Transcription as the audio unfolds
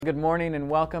Good morning and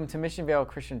welcome to Mission Vale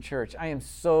Christian Church. I am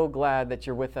so glad that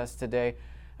you're with us today.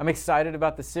 I'm excited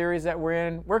about the series that we're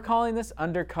in. We're calling this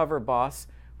Undercover Boss.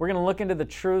 We're going to look into the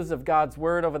truths of God's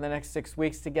Word over the next 6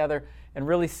 weeks together and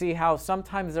really see how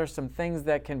sometimes there's some things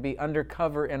that can be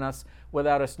undercover in us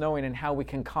without us knowing and how we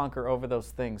can conquer over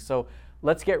those things. So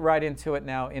let's get right into it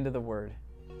now, into the Word.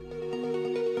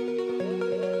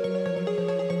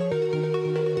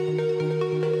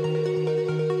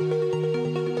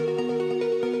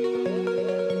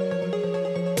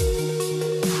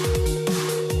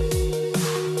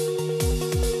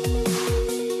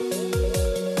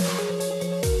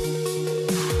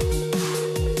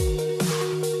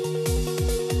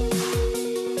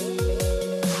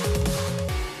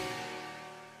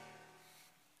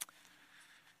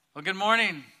 Good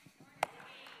morning.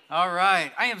 All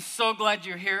right. I am so glad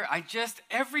you're here.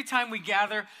 Every time we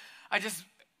gather, I just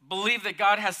believe that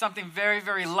God has something very,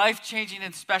 very life-changing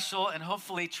and special and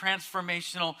hopefully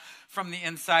transformational from the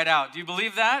inside out. Do you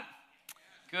believe that?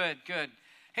 Good.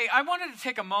 Hey, I wanted to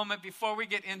take a moment before we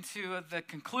get into the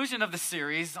conclusion of the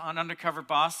series on Undercover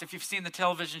Boss. If you've seen the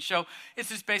television show, it's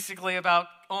just basically about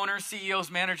owners,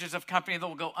 CEOs, managers of company that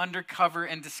will go undercover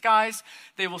in disguise.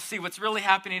 They will see what's really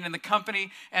happening in the company,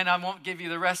 and I won't give you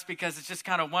the rest because it's just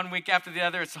kind of one week after the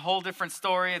other. It's a whole different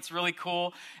story. It's really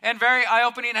cool and very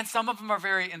eye-opening, and some of them are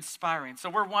very inspiring. So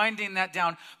we're winding that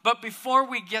down. But before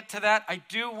we get to that, I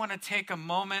do want to take a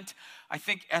moment. I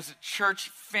think as a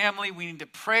church family, we need to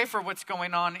pray for what's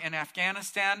going on in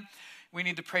Afghanistan. We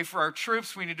need to pray for our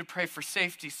troops. We need to pray for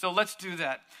safety. So let's do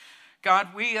that. God,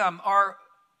 we are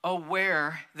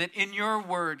aware that in your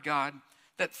word, God,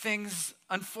 that things,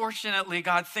 unfortunately,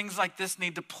 God, things like this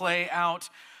need to play out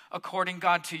according,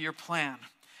 God, to your plan.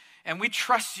 And we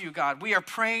trust you, God. We are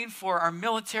praying for our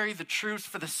military, the troops,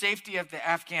 for the safety of the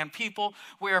Afghan people.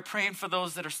 We are praying for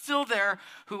those that are still there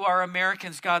who are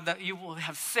Americans, God, that you will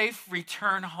have safe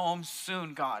return home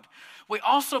soon, God. We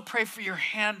also pray for your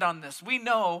hand on this. We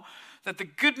know that the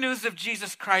good news of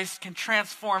Jesus Christ can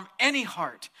transform any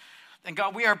heart. And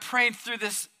God, we are praying through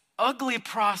this ugly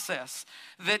process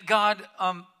that God,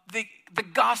 the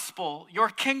gospel, your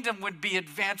kingdom would be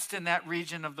advanced in that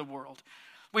region of the world.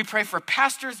 We pray for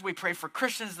pastors. We pray for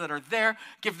Christians that are there.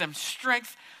 Give them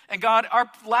strength. And God,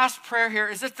 our last prayer here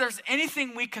is if there's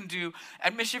anything we can do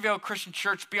at Mission Vale Christian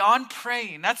Church beyond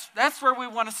praying, that's where we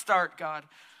want to start, God.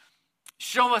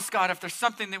 Show us, God, if there's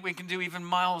something that we can do even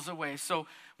miles away. So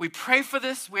we pray for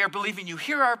this. We are believing you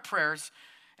hear our prayers.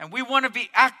 And we want to be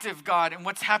active, God, in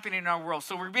what's happening in our world.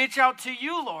 So we reach out to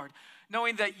you, Lord,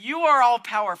 knowing that you are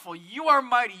all-powerful. You are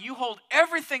mighty. You hold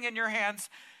everything in your hands.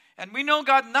 And we know,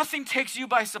 God, nothing takes you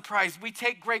by surprise. We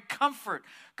take great comfort,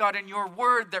 God, in your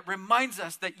word that reminds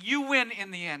us that you win in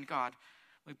the end, God.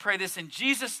 We pray this in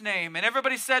Jesus' name. And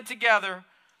everybody said together,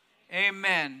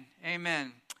 amen.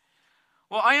 Amen.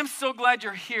 Well, I am so glad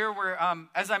you're here.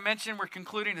 As I mentioned, we're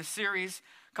concluding a series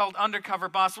called Undercover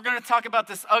Boss. We're going to talk about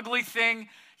this ugly thing.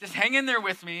 Just hang in there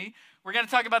with me. We're going to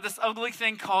talk about this ugly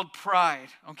thing called pride,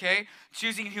 okay?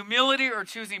 Choosing humility or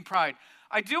choosing pride.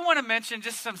 I do want to mention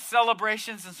just some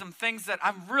celebrations and some things that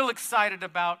I'm real excited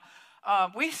about.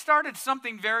 We started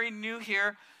something very new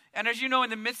here. And as you know,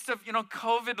 in the midst of,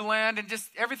 COVID land and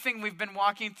just everything we've been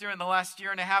walking through in the last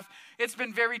year and a half, it's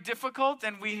been very difficult.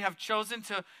 And we have chosen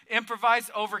to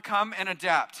improvise, overcome, and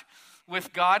adapt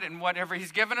with God and whatever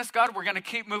he's given us. God, we're going to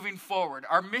keep moving forward.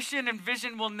 Our mission and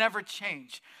vision will never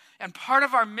change. And part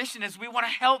of our mission is we want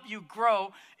to help you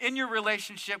grow in your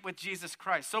relationship with Jesus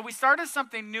Christ. So we started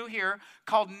something new here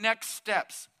called Next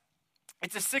Steps.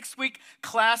 It's a 6-week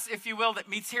class, if you will, that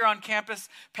meets here on campus.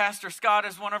 Pastor Scott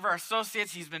is one of our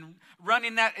associates. He's been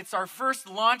running that. It's our first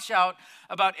launch out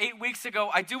about 8 weeks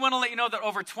ago. I do want to let you know that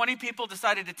over 20 people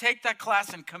decided to take that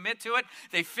class and commit to it.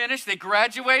 They finished. They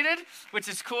graduated, which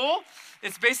is cool.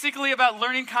 It's basically about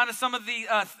learning kind of some of the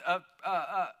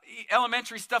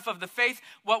elementary stuff of the faith,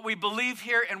 what we believe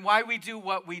here, and why we do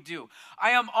what we do. I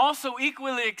am also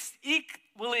equally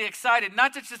excited,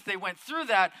 not just they went through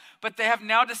that, but they have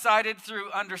now decided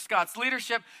under Scott's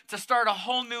leadership to start a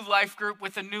whole new life group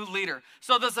with a new leader.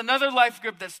 So there's another life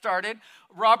group that started.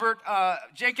 Robert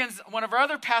Jenkins, one of our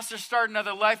other pastors, started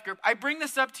another life group. I bring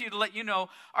this up to you to let you know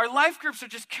our life groups are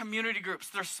just community groups.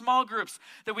 They're small groups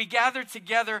that we gather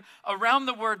together around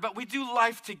the word, but we do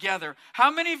life together. How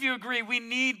many of you agree we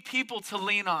need people to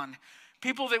lean on?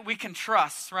 People that we can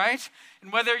trust, right?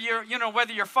 And whether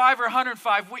you're 5 or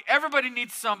 105, everybody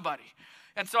needs somebody.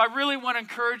 And so I really want to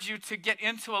encourage you to get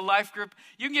into a life group.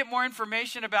 You can get more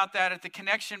information about that at the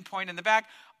connection point in the back.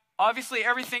 Obviously,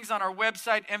 everything's on our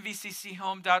website,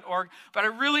 mvcchome.org, but I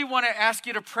really want to ask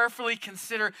you to prayerfully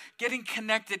consider getting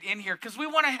connected in here because we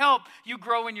want to help you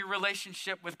grow in your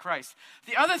relationship with Christ.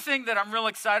 The other thing that I'm real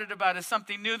excited about is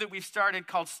something new that we've started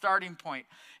called Starting Point,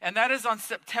 and that is on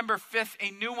September 5th, a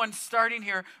new one starting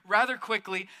here rather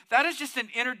quickly. That is just an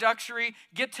introductory,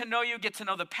 get to know you, get to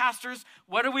know the pastors.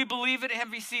 What do we believe at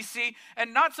MVCC?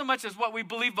 And not so much as what we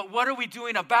believe, but what are we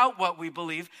doing about what we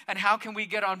believe, and how can we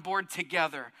get on board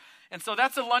together? And so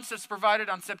that's a lunch that's provided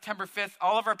on September 5th.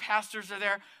 All of our pastors are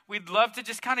there. We'd love to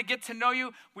just kind of get to know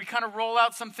you. We kind of roll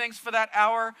out some things for that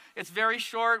hour. It's very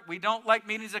short. We don't like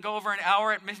meetings that go over an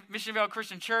hour at Mission Vale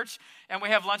Christian Church, and we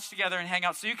have lunch together and hang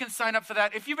out. So you can sign up for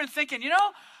that. If you've been thinking,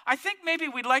 I think maybe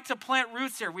we'd like to plant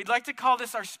roots here. We'd like to call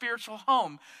this our spiritual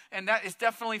home, and that is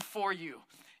definitely for you.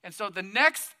 And so the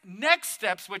next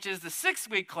steps, which is the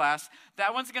 6-week class,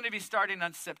 that one's going to be starting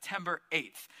on September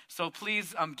 8th. So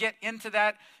please get into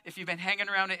that. If you've been hanging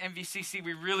around at MVCC,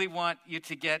 we really want you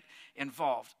to get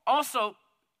involved. Also,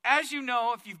 as you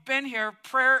know, if you've been here,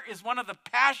 prayer is one of the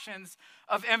passions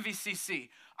of MVCC.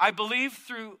 I believe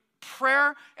through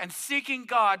prayer and seeking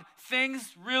God,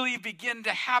 things really begin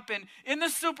to happen in the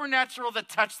supernatural that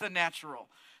touch the natural.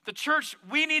 The church,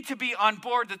 we need to be on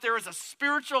board that there is a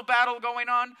spiritual battle going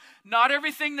on. Not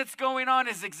everything that's going on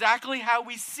is exactly how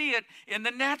we see it in the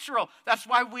natural. That's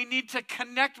why we need to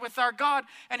connect with our God,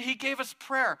 and he gave us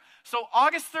prayer. So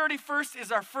August 31st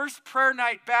is our first prayer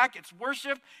night back. It's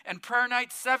worship and prayer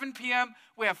night, 7 p.m.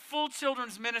 We have full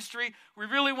children's ministry. We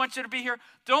really want you to be here.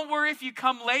 Don't worry if you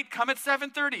come late. Come at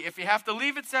 7:30. If you have to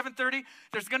leave at 7:30,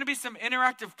 there's going to be some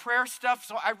interactive prayer stuff.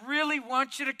 So I really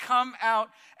want you to come out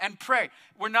and pray.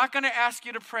 We're not going to ask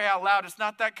you to pray out loud. It's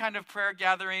not that kind of prayer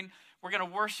gathering. We're going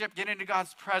to worship, get into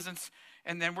God's presence,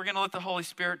 and then we're going to let the Holy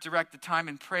Spirit direct the time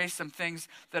and pray some things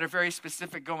that are very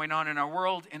specific going on in our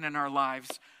world and in our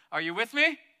lives. Are you with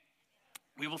me?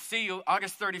 We will see you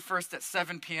August 31st at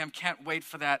 7 p.m. Can't wait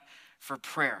for that, for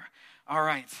prayer. All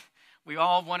right. We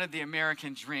all wanted the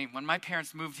American dream. When my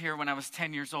parents moved here when I was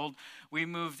 10 years old, we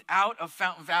moved out of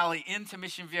Fountain Valley into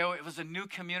Mission Viejo. It was a new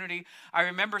community. I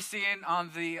remember seeing on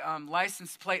the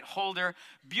license plate holder,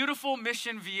 beautiful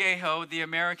Mission Viejo, the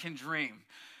American dream.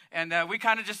 And we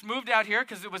kind of just moved out here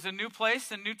because it was a new place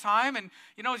and new time. And,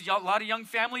 a lot of young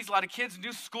families, a lot of kids,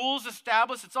 new schools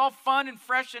established. It's all fun and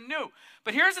fresh and new.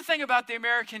 But here's the thing about the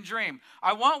American dream.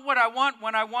 I want what I want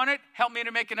when I want it. Help me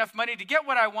to make enough money to get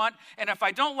what I want. And if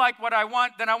I don't like what I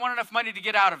want, then I want enough money to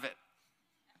get out of it.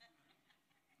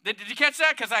 Did you catch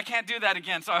that? Because I can't do that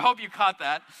again. So I hope you caught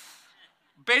that.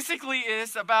 Basically,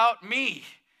 it's about me.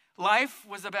 Life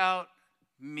was about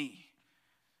me.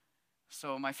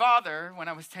 So my father, when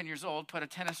I was 10 years old, put a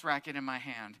tennis racket in my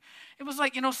hand. It was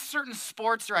like, certain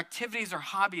sports or activities or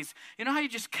hobbies. You know how you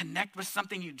just connect with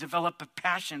something, you develop a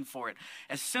passion for it.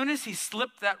 As soon as he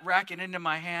slipped that racket into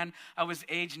my hand, I was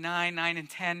age 9 and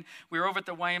 10. We were over at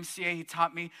the YMCA. He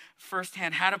taught me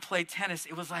firsthand how to play tennis.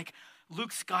 It was like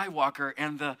Luke Skywalker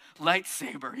and the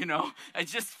lightsaber, I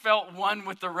just felt one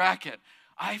with the racket.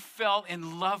 I fell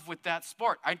in love with that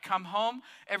sport. I'd come home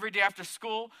every day after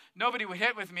school. Nobody would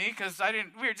hit with me because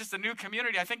we were just a new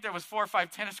community. I think there was 4 or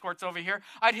 5 tennis courts over here.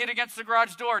 I'd hit against the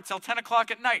garage door till 10 o'clock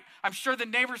at night. I'm sure the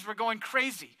neighbors were going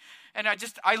crazy. And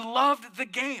I loved the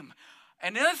game.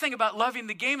 And the other thing about loving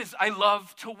the game is I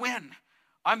love to win.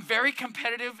 I'm very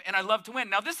competitive and I love to win.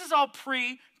 Now, this is all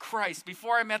pre-Christ,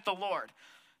 before I met the Lord.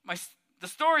 The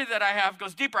story that I have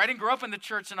goes deeper. I didn't grow up in the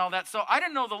church and all that, so I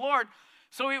didn't know the Lord.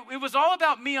 So it was all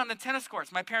about me on the tennis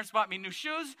courts. My parents bought me new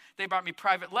shoes. They bought me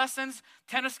private lessons,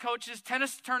 tennis coaches,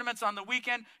 tennis tournaments on the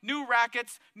weekend, new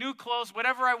rackets, new clothes,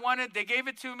 whatever I wanted. They gave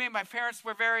it to me. My parents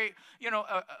were very,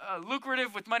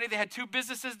 lucrative with money. They had 2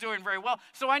 businesses doing very well.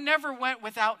 So I never went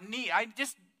without need.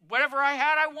 Whatever I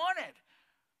had, I wanted.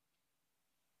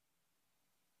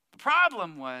 The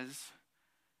problem was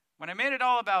when I made it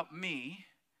all about me,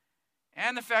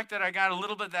 and the fact that I got a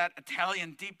little bit of that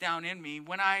Italian deep down in me,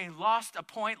 when I lost a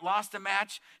point, lost a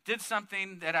match, did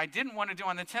something that I didn't want to do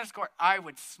on the tennis court, I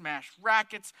would smash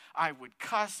rackets, I would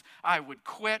cuss, I would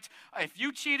quit. If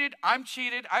you cheated, I'm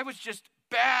cheated. I was just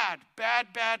bad.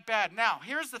 Now,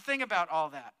 here's the thing about all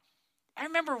that. I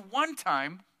remember one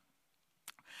time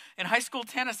in high school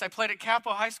tennis, I played at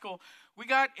Capo High School. We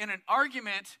got in an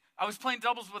argument. I was playing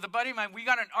doubles with a buddy of mine. We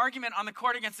got in an argument on the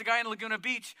court against a guy in Laguna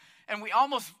Beach, and we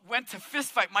almost went to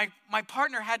fist fight. My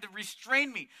partner had to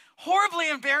restrain me. Horribly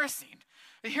embarrassing.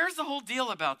 But here's the whole deal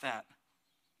about that.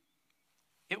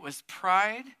 It was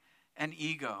pride and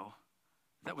ego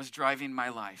that was driving my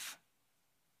life.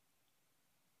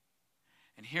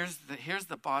 And here's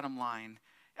the bottom line.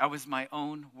 I was my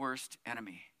own worst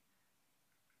enemy.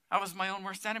 I was my own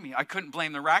worst enemy. I couldn't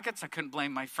blame the rackets. I couldn't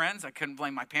blame my friends. I couldn't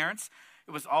blame my parents.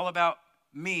 It was all about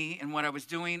me and what I was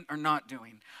doing or not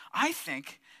doing. I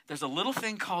think there's a little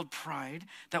thing called pride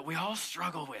that we all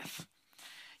struggle with.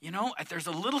 You know, there's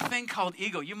a little thing called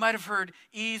ego. You might have heard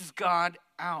ease God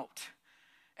out.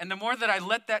 And the more that I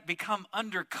let that become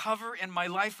undercover in my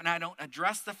life and I don't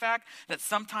address the fact that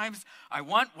sometimes I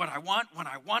want what I want when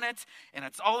I want it and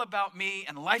it's all about me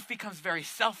and life becomes very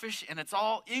selfish and it's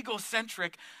all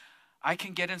egocentric, I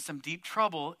can get in some deep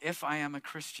trouble if I am a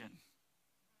Christian.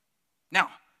 Now,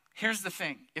 here's the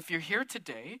thing. If you're here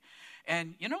today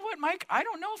and you know what, Mike? I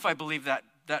don't know if I believe that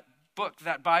book,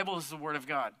 that Bible is the Word of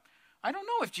God. I don't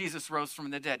know if Jesus rose from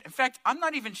the dead. In fact, I'm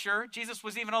not even sure Jesus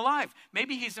was even alive.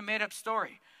 Maybe he's a made-up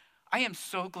story. I am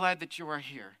so glad that you are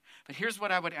here. But here's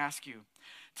what I would ask you.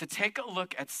 To take a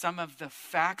look at some of the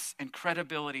facts and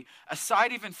credibility.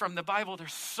 Aside even from the Bible,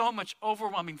 there's so much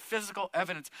overwhelming physical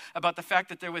evidence about the fact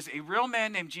that there was a real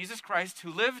man named Jesus Christ who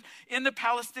lived in the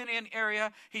Palestinian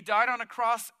area. He died on a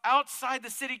cross outside the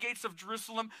city gates of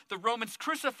Jerusalem. The Romans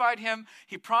crucified him.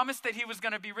 He promised that he was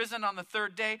going to be risen on the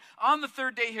third day. On the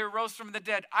third day, he arose from the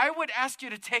dead. I would ask you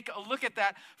to take a look at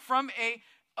that from a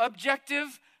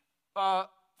objective,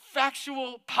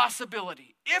 factual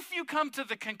possibility. If you come to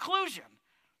the conclusion,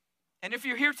 and if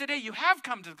you're here today, you have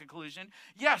come to the conclusion,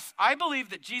 yes, I believe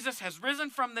that Jesus has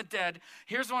risen from the dead.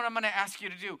 Here's what I'm going to ask you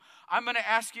to do. I'm going to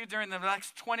ask you during the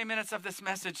next 20 minutes of this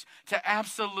message to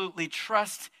absolutely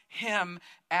trust him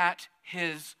at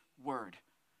his word.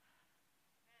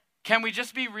 Can we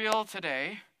just be real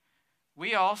today?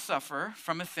 We all suffer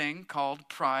from a thing called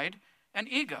pride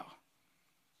and ego.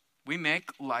 We make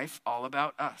life all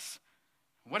about us.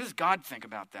 What does God think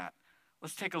about that?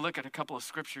 Let's take a look at a couple of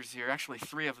scriptures here, actually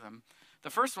 3 of them.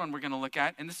 The first one we're going to look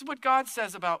at, and this is what God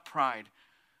says about pride.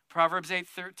 Proverbs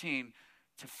 8:13.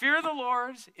 To fear the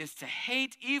Lord is to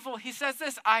hate evil. He says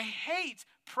this, I hate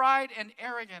pride and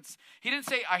arrogance. He didn't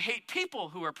say, I hate people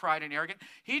who are pride and arrogant.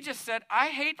 He just said, I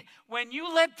hate when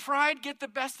you let pride get the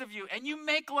best of you and you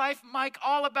make life, Mike,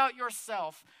 all about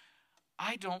yourself.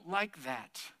 I don't like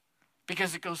that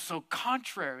because it goes so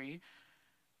contrary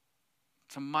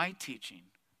to my teaching.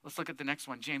 Let's look at the next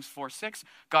one, James 4:6.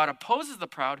 God opposes the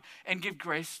proud and gives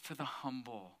grace to the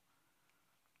humble.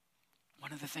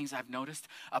 One of the things I've noticed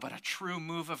about a true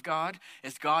move of God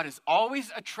is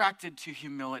always attracted to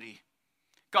humility.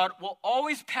 God will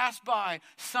always pass by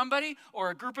somebody or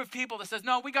a group of people that says,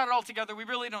 no, we got it all together. We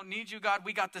really don't need you, God.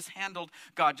 We got this handled.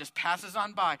 God just passes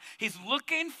on by. He's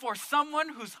looking for someone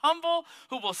who's humble,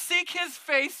 who will seek his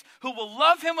face, who will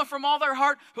love him from all their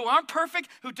heart, who aren't perfect,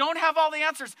 who don't have all the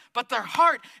answers, but their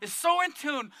heart is so in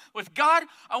tune with God.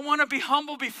 I want to be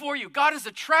humble before you. God is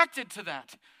attracted to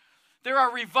that. There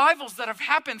are revivals that have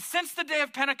happened since the day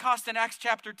of Pentecost in Acts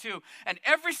chapter 2. And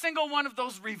every single one of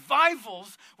those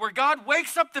revivals where God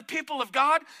wakes up the people of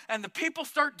God and the people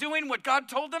start doing what God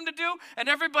told them to do and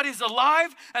everybody's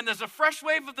alive and there's a fresh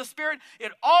wave of the Spirit,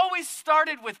 it always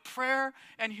started with prayer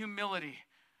and humility.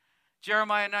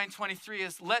 Jeremiah 9:23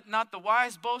 is, let not the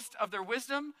wise boast of their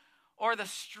wisdom or the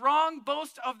strong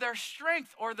boast of their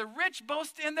strength or the rich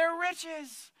boast in their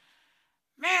riches.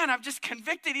 Man, I'm just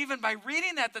convicted even by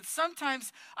reading that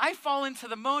sometimes I fall into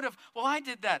the mode of, well, I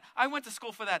did that. I went to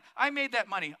school for that. I made that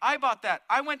money. I bought that.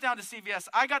 I went down to CVS.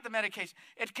 I got the medication.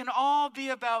 It can all be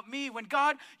about me. When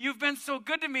God, you've been so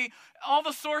good to me, all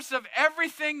the source of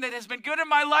everything that has been good in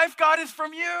my life, God, is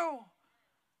from you.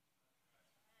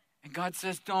 And God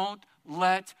says, don't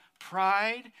let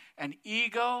pride and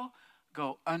ego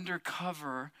go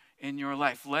undercover in your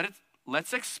life.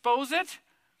 Let's expose it.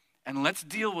 And let's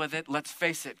deal with it. Let's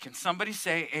face it. Can somebody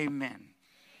say amen?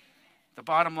 The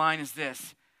bottom line is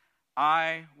this.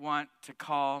 I want to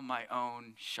call my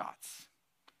own shots.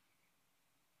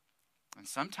 And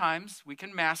sometimes we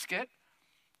can mask it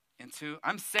into,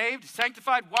 I'm saved,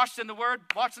 sanctified, washed in the word,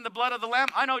 washed in the blood of the Lamb.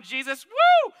 I know Jesus.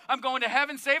 Woo! I'm going to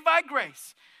heaven, saved by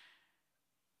grace.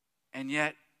 And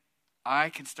yet, I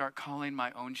can start calling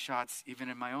my own shots even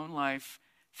in my own life,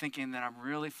 thinking that I'm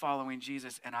really following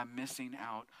Jesus and I'm missing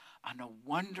out on a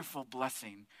wonderful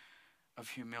blessing of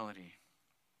humility.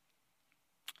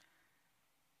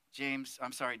 Judges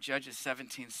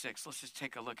 17:6. Let's just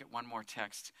take a look at one more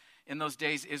text. In those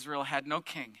days, Israel had no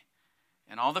king.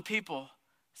 And all the people,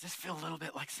 does this feel a little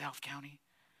bit like South County?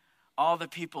 All the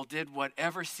people did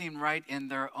whatever seemed right in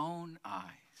their own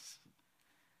eyes.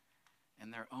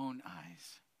 In their own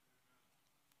eyes.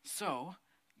 So,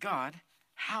 God,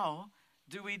 how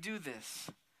do we do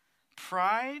this?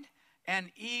 Pride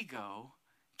and ego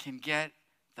can get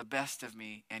the best of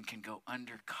me and can go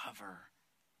undercover.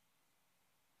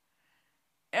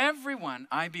 Everyone,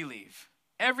 I believe,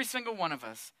 every single one of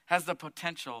us has the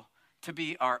potential to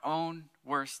be our own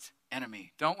worst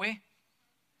enemy, don't we?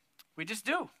 We just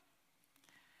do.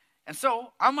 And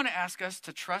so I'm going to ask us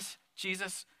to trust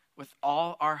Jesus with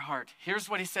all our heart. Here's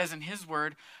what he says in his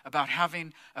word about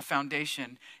having a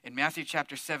foundation in Matthew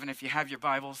chapter 7. If you have your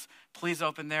Bibles, please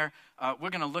open there.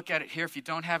 We're going to look at it here. If you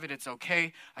don't have it, it's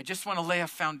okay. I just want to lay a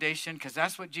foundation because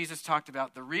that's what Jesus talked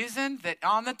about. The reason that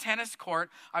on the tennis court,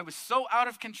 I was so out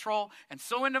of control and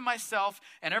so into myself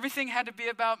and everything had to be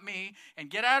about me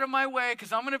and get out of my way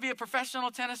because I'm going to be a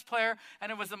professional tennis player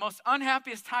and it was the most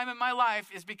unhappiest time in my life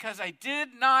is because I did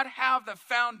not have the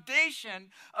foundation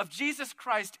of Jesus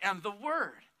Christ and the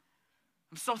Word.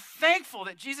 I'm so thankful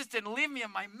that Jesus didn't leave me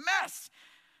in my mess,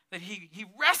 that he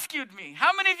rescued me.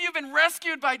 How many of you have been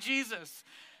rescued by Jesus?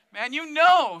 Man, you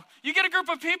get a group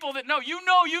of people that know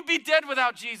you'd be dead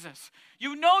without Jesus.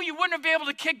 You wouldn't be able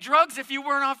to kick drugs if you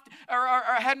weren't off or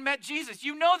hadn't met Jesus.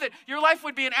 You know that your life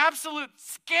would be an absolute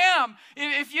scam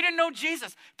if you didn't know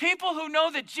Jesus. People who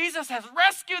know that Jesus has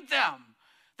rescued them,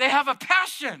 they have a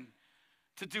passion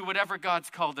to do whatever God's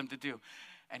called them to do.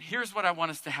 And here's what I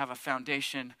want us to have a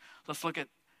foundation. Let's look at,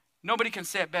 nobody can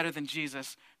say it better than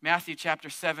Jesus. Matthew chapter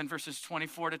 7, verses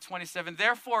 24 to 27.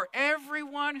 Therefore,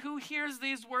 everyone who hears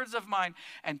these words of mine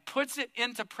and puts it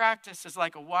into practice is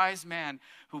like a wise man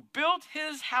who built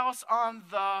his house on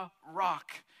the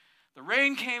rock. The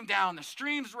rain came down, the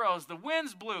streams rose, the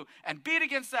winds blew and beat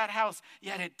against that house,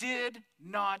 yet it did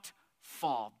not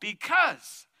fall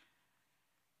because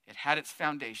it had its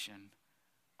foundation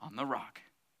on the rock.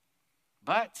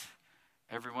 But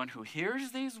everyone who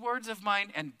hears these words of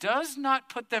mine and does not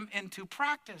put them into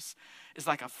practice is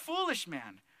like a foolish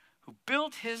man who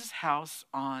built his house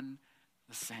on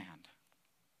the sand.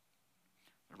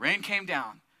 The rain came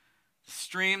down, the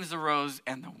streams arose,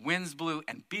 and the winds blew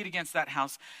and beat against that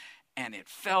house, and it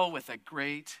fell with a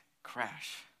great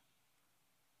crash.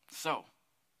 So,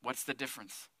 what's the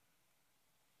difference?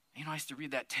 I used to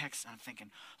read that text and I'm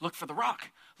thinking, look for the rock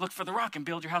and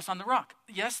build your house on the rock.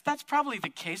 Yes, that's probably the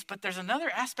case, but there's another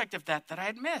aspect of that I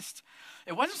had missed.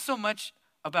 It wasn't so much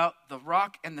about the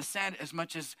rock and the sand as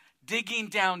much as digging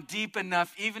down deep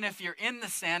enough, even if you're in the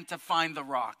sand, to find the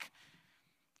rock.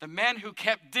 The man who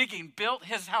kept digging built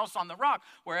his house on the rock,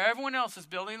 where everyone else is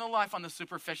building their life on the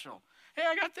superficial. Hey,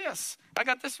 I got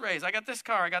this raise, I got this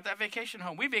car, I got that vacation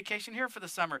home. We vacation here for the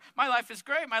summer. My life is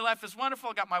great, my life is wonderful.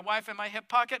 I got my wife in my hip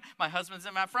pocket, my husband's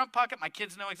in my front pocket, my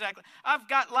kids know exactly. I've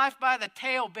got life by the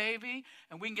tail, baby.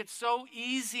 And we can get so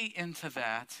easy into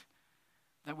that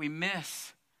we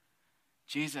miss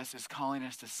Jesus is calling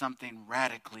us to something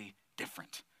radically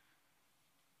different.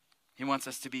 He wants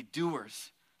us to be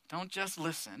doers. Don't just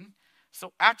listen.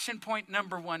 So action point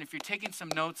number 1, if you're taking some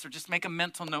notes or just make a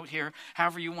mental note here,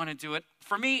 however you want to do it.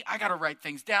 For me, I got to write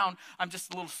things down. I'm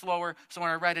just a little slower, so when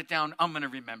I write it down, I'm going to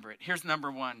remember it. Here's number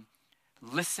 1.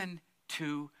 Listen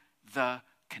to the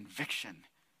conviction.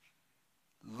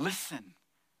 Listen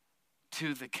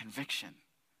to the conviction.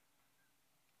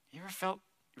 You ever felt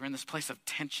you're in this place of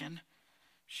tension?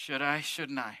 Should I?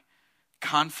 Shouldn't I?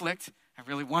 Conflict. I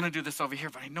really want to do this over here,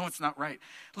 but I know it's not right.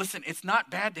 Listen, it's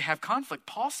not bad to have conflict.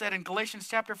 Paul said in Galatians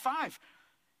chapter 5,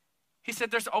 he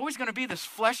said there's always going to be this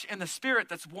flesh and the spirit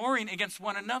that's warring against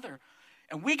one another.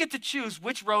 And we get to choose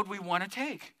which road we want to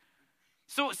take.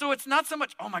 So it's not so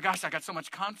much, oh my gosh, I got so much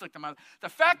conflict in my life. The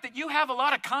fact that you have a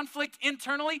lot of conflict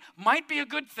internally might be a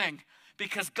good thing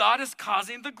because God is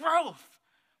causing the growth.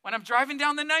 When I'm driving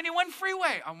down the 91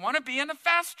 freeway, I want to be in a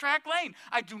fast track lane.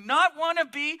 I do not want to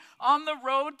be on the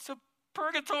road to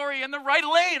purgatory in the right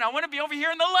lane. I want to be over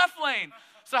here in the left lane.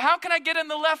 So how can I get in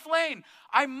the left lane?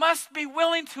 I must be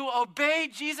willing to obey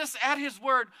Jesus at his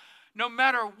word, no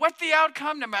matter what the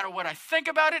outcome, no matter what I think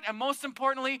about it, and most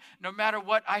importantly, no matter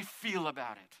what I feel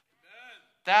about it. Amen.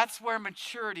 That's where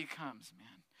maturity comes,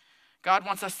 man. God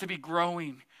wants us to be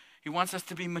growing. He wants us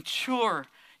to be mature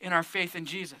in our faith in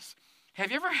Jesus.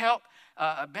 Have you ever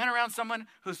been around someone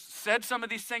who's said some of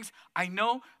these things? I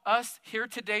know us here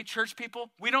today, church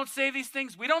people, we don't say these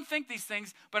things, we don't think these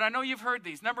things, but I know you've heard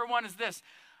these. Number 1 is this.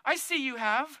 I see you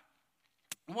have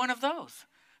one of those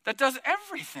that does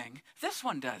everything this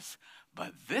one does,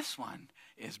 but this one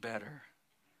is better.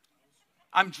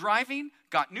 I'm driving,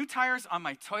 got new tires on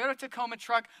my Toyota Tacoma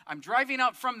truck. I'm driving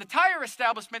out from the tire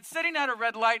establishment, sitting at a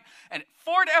red light, and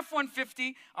Ford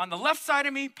F-150 on the left side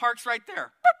of me parks right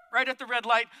there, right at the red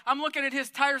light. I'm looking at his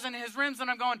tires and his rims, and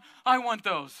I'm going, I want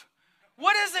those.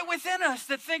 What is it within us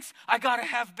that thinks I got to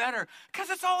have better? Because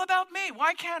it's all about me.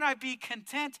 Why can't I be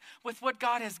content with what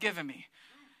God has given me?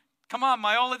 Come on,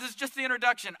 Myola, this is just the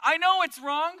introduction. I know it's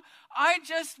wrong. I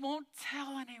just won't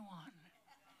tell anyone.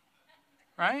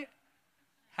 Right?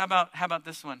 How about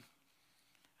this one?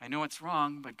 I know it's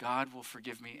wrong, but God will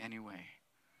forgive me anyway.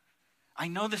 I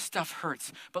know this stuff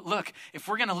hurts, but look, if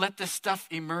we're going to let this stuff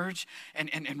emerge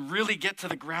and really get to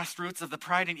the grassroots of the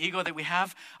pride and ego that we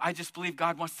have, I just believe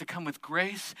God wants to come with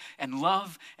grace and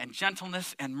love and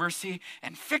gentleness and mercy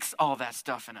and fix all that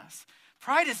stuff in us.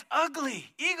 Pride is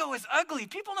ugly. Ego is ugly.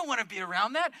 People don't want to be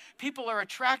around that. People are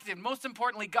attracted. Most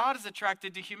importantly, God is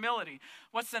attracted to humility.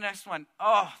 What's the next one?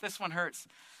 Oh, this one hurts.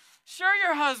 Sure,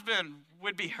 your husband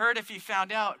would be hurt if he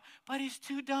found out, but he's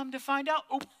too dumb to find out.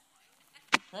 Oh.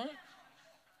 Right?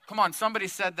 Come on, somebody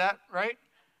said that, right?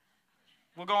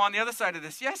 We'll go on the other side of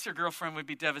this. Yes, your girlfriend would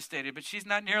be devastated, but she's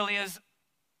not nearly as,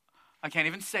 I can't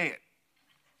even say it,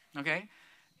 okay?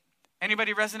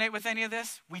 Anybody resonate with any of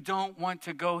this? We don't want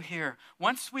to go here.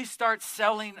 Once we start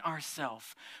selling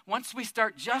ourselves, once we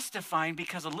start justifying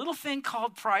because a little thing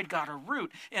called pride got a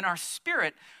root in our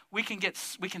spirit, we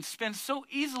can spin so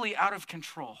easily out of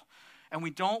control. And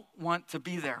we don't want to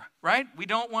be there, right? We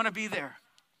don't want to be there.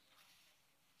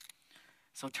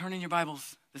 So turn in your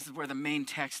Bibles. This is where the main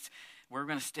text, where we're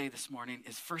going to stay this morning,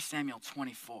 is 1 Samuel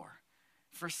 24.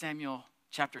 1 Samuel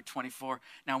chapter 24.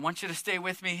 Now, I want you to stay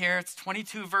with me here. It's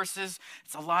 22 verses.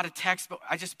 It's a lot of text, but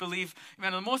I just believe,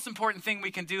 the most important thing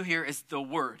we can do here is the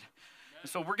Word.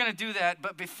 So we're going to do that.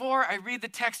 But before I read the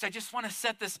text, I just want to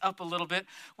set this up a little bit.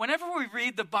 Whenever we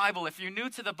read the Bible, if you're new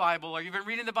to the Bible or you've been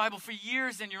reading the Bible for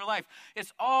years in your life,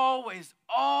 it's always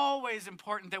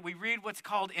important that we read what's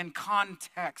called in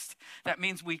context. That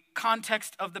means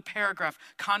context of the paragraph,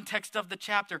 context of the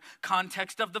chapter,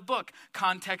 context of the book,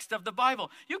 context of the Bible.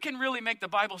 You can really make the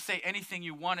Bible say anything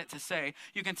you want it to say.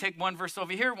 You can take one verse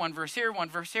over here, one verse here,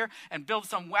 one verse here, and build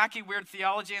some wacky, weird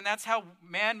theology, and that's how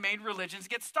man-made religions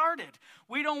get started.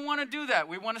 We don't want to do that.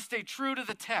 We want to stay true to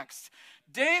the text.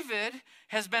 David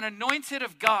has been anointed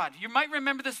of God. You might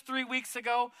remember this 3 weeks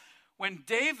ago when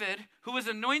David, who was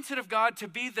anointed of God to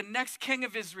be the next king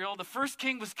of Israel, the first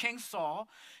king was King Saul.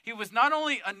 He was not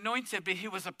only anointed, but he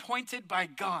was appointed by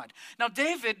God. Now,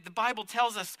 David, the Bible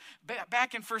tells us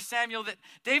back in 1 Samuel that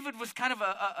David was kind of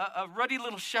a ruddy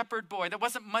little shepherd boy. There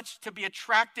wasn't much to be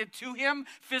attracted to him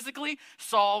physically.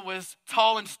 Saul was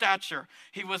tall in stature.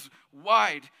 He was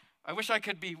wide. I wish I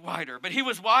could be wider, but he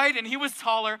was wide and he was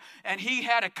taller and he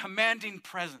had a commanding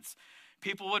presence.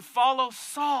 People would follow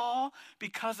Saul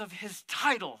because of his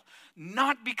title,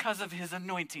 not because of his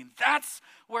anointing. That's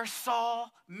where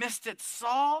Saul missed it.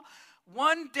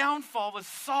 One downfall was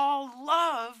Saul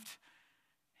loved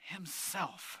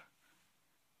himself.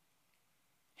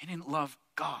 He didn't love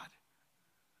God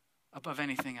above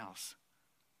anything else.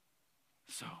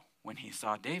 So when he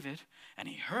saw David and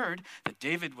he heard that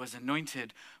David was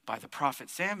anointed by the prophet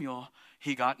Samuel,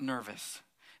 he got nervous.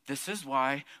 This is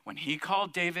why when he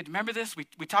called David, remember this?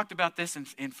 We talked about this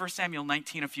in 1 Samuel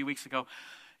 19 a few weeks ago.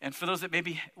 And for those that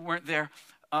maybe weren't there,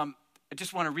 I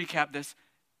just want to recap this.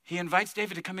 He invites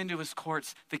David to come into his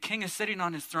courts. The king is sitting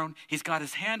on his throne. He's got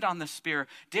his hand on the spear.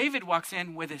 David walks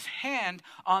in with his hand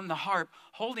on the harp,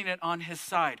 holding it on his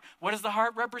side. What does the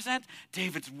harp represent?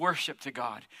 David's worship to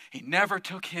God. He never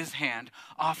took his hand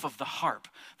off of the harp.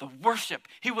 The worship.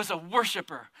 He was a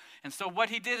worshiper. And so what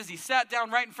he did is he sat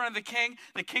down right in front of the king.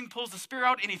 The king pulls the spear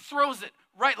out and he throws it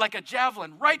right like a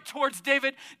javelin, right towards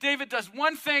David. David does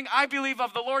one thing, I believe,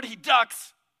 of the Lord. He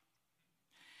ducks.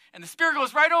 And the spear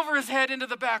goes right over his head into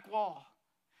the back wall.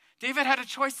 David had a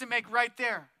choice to make right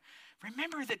there.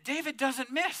 Remember that David doesn't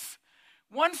miss.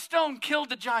 One stone killed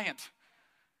the giant.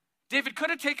 David could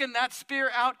have taken that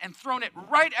spear out and thrown it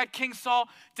right at King Saul.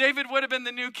 David would have been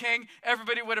the new king.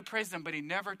 Everybody would have praised him, but he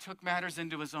never took matters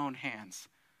into his own hands.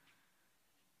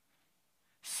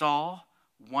 Saul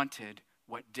wanted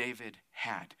what David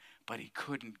had, but he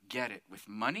couldn't get it with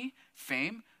money,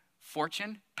 fame,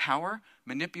 fortune, power,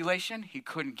 manipulation. He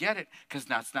couldn't get it because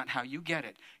that's not how you get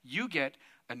it. You get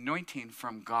anointing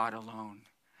from God alone.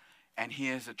 And he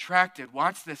is attracted,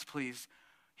 watch this please,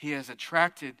 he is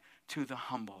attracted to the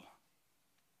humble.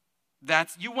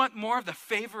 You want more of the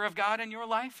favor of God in your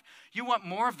life? You want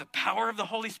more of the power of the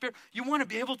Holy Spirit? You want to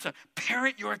be able to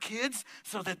parent your kids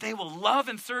so that they will love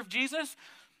and serve Jesus?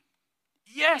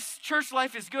 Yes, church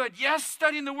life is good. Yes,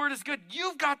 studying the word is good.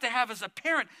 You've got to have as a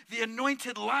parent the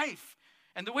anointed life.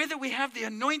 And the way that we have the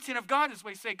anointing of God is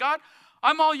we say, God,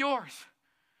 I'm all yours.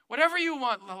 Whatever you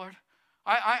want, Lord,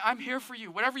 I'm here for you.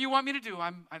 Whatever you want me to do,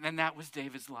 and that was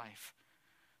David's life.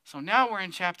 So now we're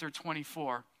in chapter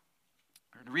 24.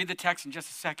 We're going to read the text in just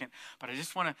a second, but I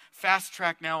just want to fast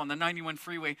track now on the 91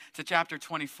 freeway to chapter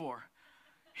 24.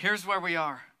 Here's where we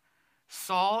are.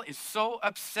 Saul is so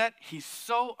upset, he's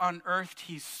so unearthed,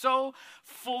 he's so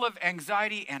full of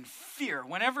anxiety and fear.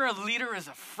 Whenever a leader is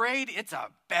afraid, it's a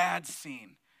bad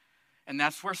scene. And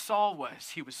that's where Saul was.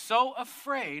 He was so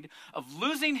afraid of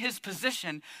losing his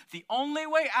position. The only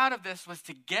way out of this was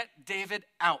to get David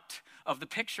out of the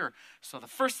picture. So the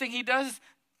first thing he does,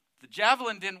 the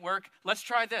javelin didn't work. Let's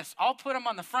try this. I'll put him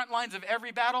on the front lines of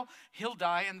every battle. He'll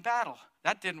die in battle.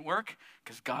 That didn't work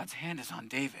because God's hand is on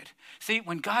David. See,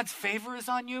 when God's favor is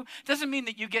on you, doesn't mean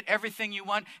that you get everything you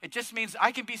want. It just means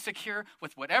I can be secure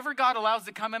with whatever God allows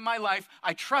to come in my life.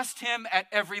 I trust him at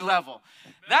every level.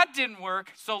 That didn't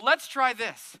work, so let's try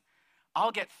this.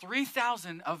 I'll get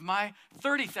 3,000 of my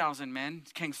 30,000 men,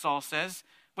 King Saul says,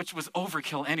 which was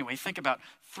overkill anyway. Think about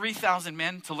 3,000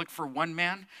 men to look for one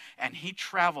man, and he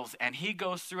travels, and he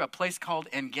goes through a place called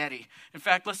En-Gedi. In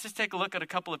fact, let's just take a look at a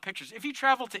couple of pictures. If you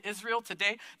travel to Israel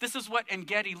today, this is what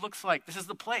En-Gedi looks like. This is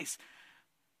the place.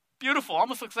 Beautiful,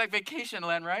 almost looks like vacation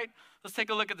land, right? Let's take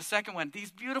a look at the second one.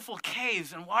 These beautiful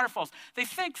caves and waterfalls. They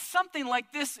think something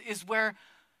like this is where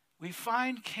we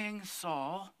find King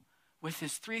Saul with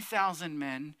his 3,000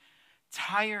 men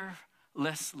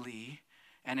tirelessly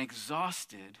and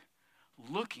exhausted,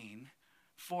 looking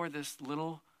for this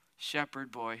little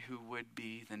shepherd boy who would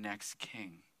be the next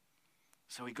king.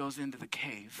 So he goes into the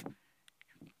cave.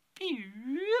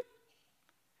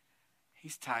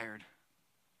 He's tired,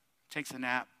 takes a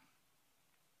nap,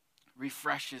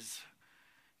 refreshes,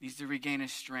 needs to regain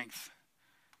his strength.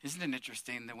 Isn't it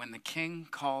interesting that when the king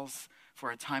calls for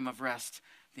a time of rest,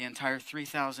 the entire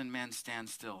 3,000 men stand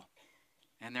still,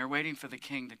 and they're waiting for the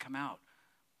king to come out?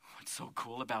 What's so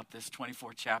cool about this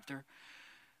 24th chapter,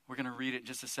 we're going to read it in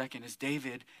just a second, is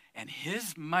David and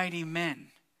his mighty men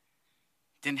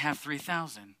didn't have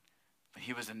 3,000, but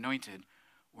he was anointed,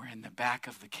 were in the back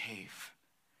of the cave.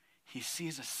 He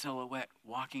sees a silhouette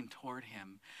walking toward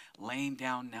him, laying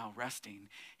down now, resting.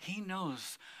 He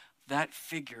knows that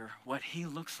figure, what he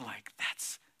looks like.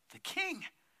 That's the king.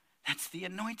 That's the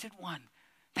anointed one.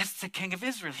 That's the king of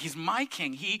Israel. He's my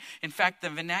king. He, in fact, the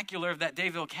vernacular of that day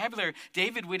vocabulary,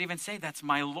 David would even say, that's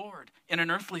my Lord, in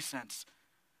an earthly sense.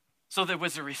 So there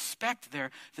was a respect there.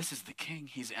 This is the king.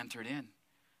 He's entered in.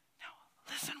 Now,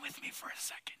 listen with me for a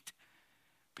second.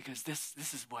 Because this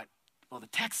is what, well, the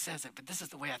text says it, but this is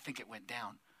the way I think it went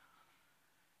down.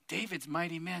 David's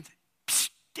mighty men,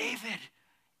 psst, David,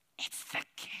 it's the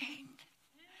king.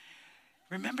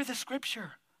 Remember the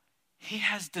scripture. He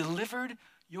has delivered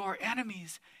your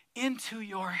enemies into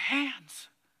your hands.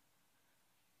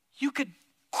 You could,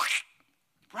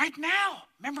 right now,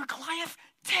 remember Goliath?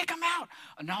 Take him out.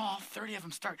 And now all 30 of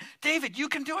them start. David, you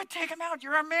can do it. Take him out.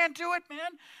 You're our man. Do it,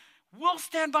 man. We'll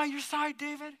stand by your side,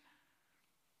 David.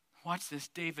 Watch this.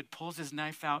 David pulls his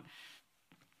knife out.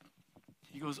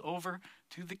 He goes over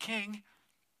to the king.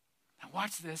 Now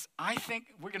watch this. I think,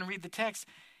 we're going to read the text.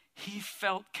 He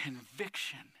felt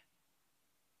conviction.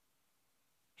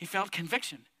 He felt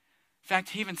conviction. In fact,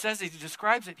 he even says, he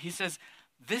describes it. He says,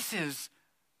 this is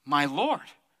my Lord.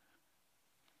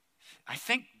 I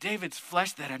think David's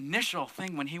flesh, that initial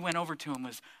thing when he went over to him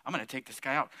was, I'm going to take this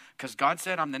guy out. Because God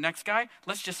said, I'm the next guy.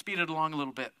 Let's just speed it along a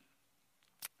little bit.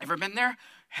 Ever been there?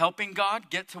 Helping God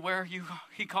get to where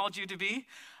he called you to be?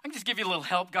 I can just give you a little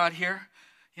help, God, here.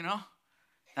 You know?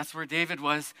 That's where David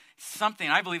was. Something,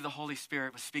 I believe the Holy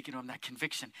Spirit was speaking to him, that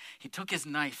conviction. He took his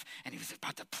knife and he was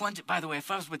about to plunge it. By the way,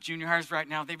 if I was with junior hires right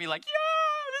now, they'd be like,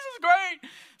 yeah, this is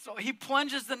great. So he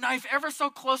plunges the knife ever so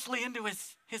closely into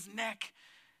his neck,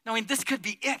 knowing this could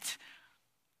be it. As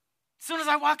soon as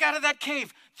I walk out of that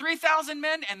cave, 3,000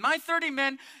 men and my 30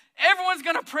 men, everyone's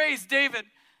going to praise David.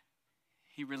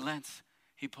 He relents.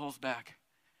 He pulls back.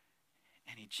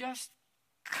 And he just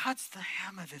cuts the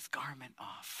hem of his garment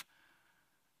off.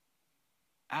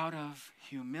 Out of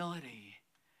humility,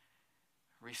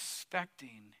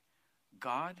 respecting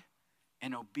God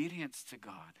and obedience to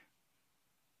God.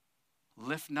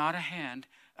 Lift not a hand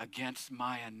against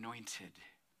my anointed.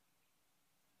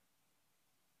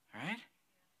 Right?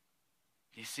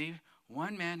 You see,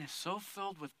 one man is so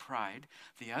filled with pride,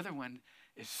 the other one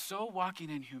is so walking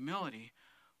in humility.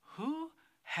 Who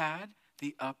had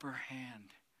the upper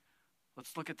hand?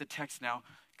 Let's look at the text now.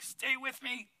 Stay with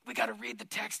me. We got to read the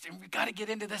text and we got to get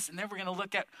into this. And then we're going to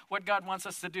look at what God wants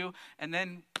us to do. And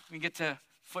then we get to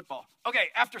football. Okay,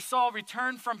 after Saul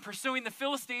returned from pursuing the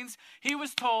Philistines, he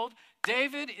was told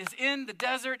David is in the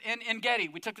desert in En-Gedi.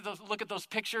 We took a look at those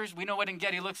pictures. We know what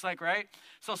En-Gedi looks like, right?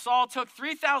 So Saul took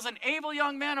 3,000 able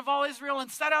young men of all Israel and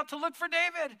set out to look for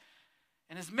David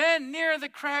and his men near the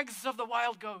crags of the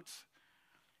wild goats.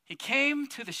 He came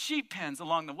to the sheep pens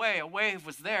along the way.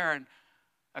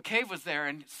 A cave was there,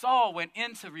 and Saul went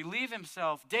in to relieve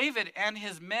himself. David and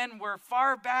his men were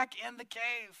far back in the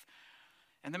cave.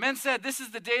 And the men said, this is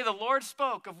the day the Lord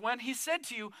spoke of when he said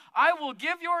to you, I will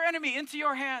give your enemy into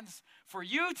your hands for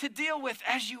you to deal with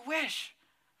as you wish.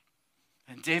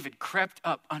 And David crept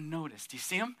up unnoticed. You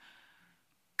see him?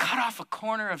 Cut off a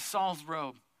corner of Saul's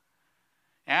robe.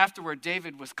 Afterward,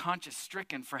 David was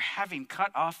conscience-stricken for having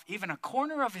cut off even a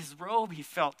corner of his robe. He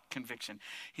felt conviction.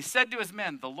 He said to his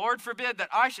men, the Lord forbid that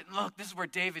I should... Look, this is where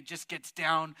David just gets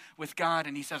down with God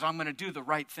and he says, I'm going to do the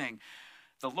right thing.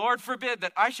 The Lord forbid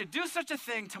that I should do such a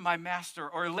thing to my master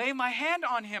or lay my hand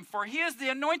on him, for he is the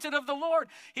anointed of the Lord.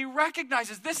 He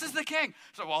recognizes this is the king.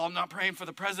 So, well, I'm not praying for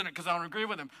the president because I don't agree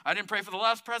with him. I didn't pray for the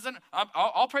last president.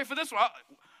 I'll pray for this one.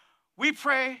 We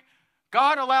pray.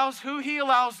 God allows who he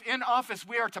allows in office.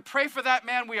 We are to pray for that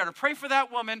man. We are to pray for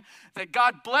that woman, that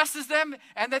God blesses them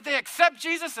and that they accept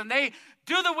Jesus and they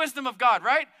do the wisdom of God,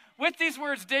 right? With these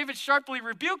words, David sharply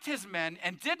rebuked his men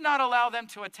and did not allow them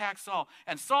to attack Saul.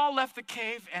 And Saul left the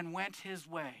cave and went his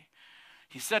way.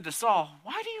 He said to Saul,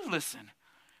 why do you listen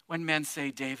when men say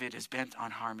David is bent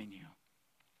on harming you?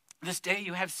 This day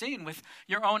you have seen with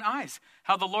your own eyes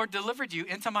how the Lord delivered you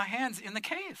into my hands in the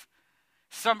cave.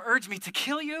 Some urged me to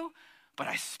kill you, but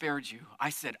I spared you.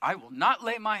 I said, I will not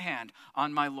lay my hand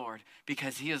on my Lord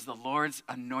because he is the Lord's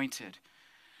anointed.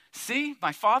 See,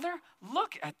 my father,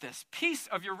 look at this piece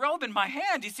of your robe in my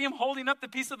hand. You see him holding up the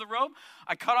piece of the robe?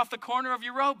 I cut off the corner of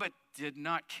your robe, but did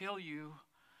not kill you.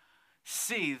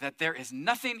 See that there is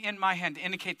nothing in my hand to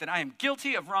indicate that I am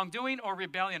guilty of wrongdoing or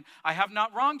rebellion. I have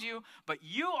not wronged you, but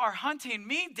you are hunting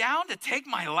me down to take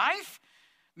my life?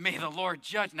 May the Lord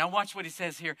judge. Now watch what he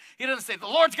says here. He doesn't say, the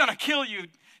Lord's going to kill you,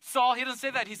 Saul. He doesn't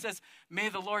say that. He says, may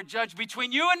the Lord judge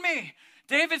between you and me.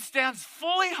 David stands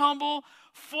fully humble,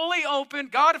 fully open.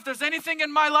 God, if there's anything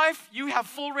in my life, you have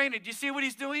full reign. Do you see what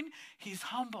he's doing? He's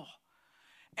humble.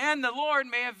 And the Lord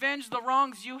may avenge the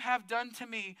wrongs you have done to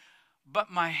me, but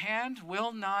my hand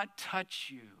will not touch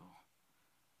you.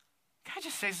 Can I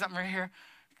just say something right here?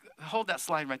 Hold that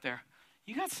slide right there.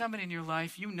 You got somebody in your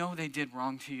life, you know they did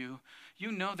wrong to you.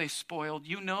 You know they spoiled.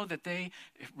 You know that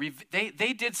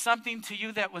they did something to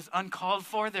you that was uncalled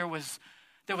for. There was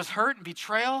hurt and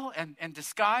betrayal and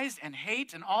disguise and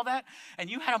hate and all that. And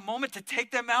you had a moment to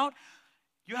take them out.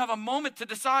 You have a moment to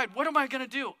decide, what am I going to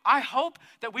do? I hope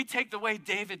that we take the way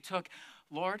David took.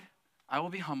 Lord, I will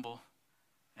be humble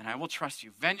and I will trust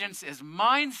you. Vengeance is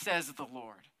mine, says the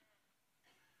Lord.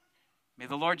 May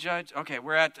the Lord judge. Okay,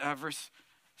 we're at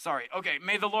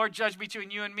may the Lord judge between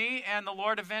you and me, and the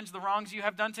Lord avenge the wrongs you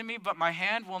have done to me, but my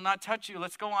hand will not touch you.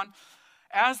 Let's go on.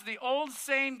 As the old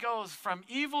saying goes, from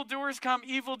evildoers come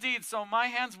evil deeds, so my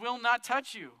hands will not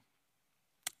touch you.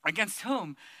 Against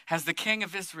whom has the king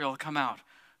of Israel come out?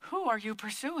 Who are you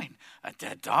pursuing? A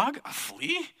dead dog? A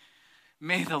flea?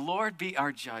 May the Lord be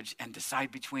our judge and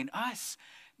decide between us.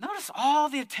 Notice all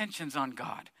the attentions on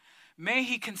God. May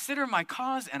he consider my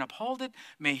cause and uphold it.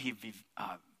 May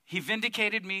he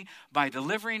vindicated me by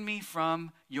delivering me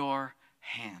from your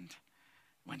hand.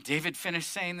 When David finished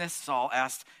saying this, Saul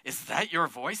asked, is that your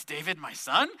voice, David, my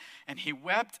son? And he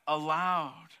wept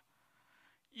aloud.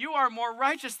 You are more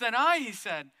righteous than I, he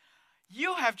said.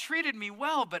 You have treated me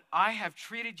well, but I have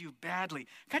treated you badly.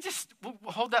 Can I just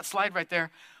hold that slide right there?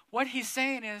 What he's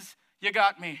saying is, you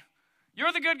got me.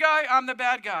 You're the good guy, I'm the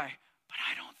bad guy. But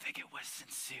I don't think it was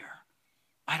sincere.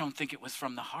 I don't think it was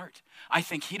from the heart. I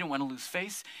think he didn't want to lose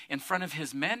face in front of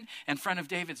his men, in front of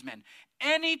David's men.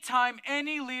 Anytime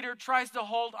any leader tries to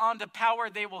hold on to power,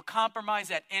 they will compromise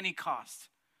at any cost.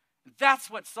 That's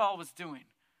what Saul was doing.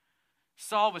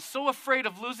 Saul was so afraid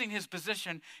of losing his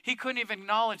position, he couldn't even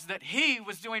acknowledge that he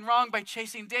was doing wrong by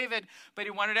chasing David, but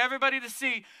he wanted everybody to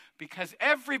see, because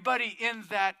everybody in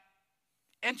that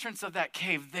entrance of that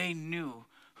cave, they knew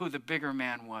who the bigger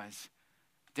man was.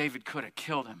 David could have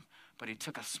killed him, but he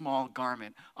took a small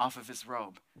garment off of his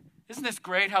robe. Isn't this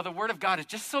great how the word of God is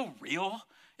just so real?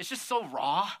 It's just so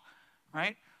raw,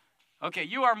 right? Okay,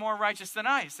 you are more righteous than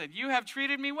I. He said, you have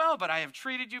treated me well, but I have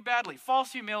treated you badly.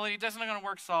 False humility doesn't going to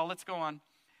work, Saul. Let's go on.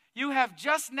 You have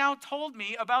just now told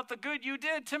me about the good you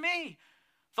did to me.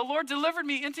 The Lord delivered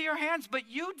me into your hands, but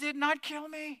you did not kill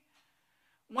me.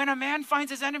 When a man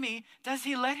finds his enemy, does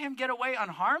he let him get away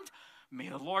unharmed? May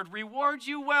the Lord reward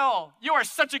you well. You are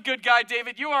such a good guy,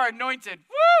 David. You are anointed.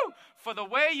 Woo! For the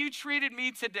way you treated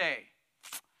me today.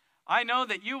 I know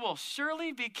that you will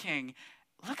surely be king.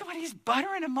 Look at what he's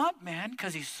buttering him up, man,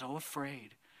 because he's so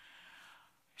afraid.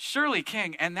 Surely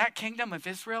king, and that kingdom of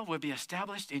Israel will be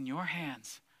established in your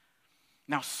hands.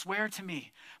 Now swear to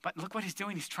me. But look what he's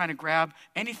doing. He's trying to grab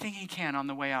anything he can on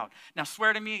the way out. Now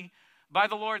swear to me by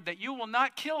the Lord that you will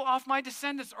not kill off my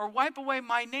descendants or wipe away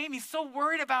my name. He's so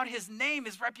worried about his name,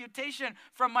 his reputation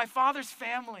from my father's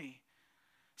family.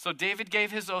 So David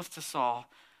gave his oath to Saul.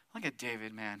 Look at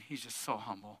David, man. He's just so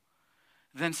humble.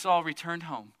 Then Saul returned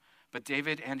home, but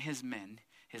David and his men,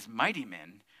 his mighty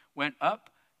men, went up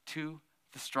to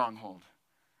the stronghold.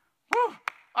 Woo!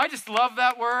 I just love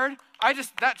that word.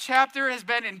 That chapter has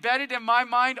been embedded in my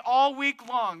mind all week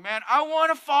long, man. I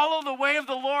want to follow the way of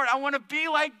the Lord. I want to be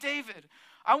like David.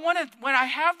 When I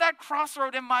have that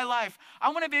crossroad in my life,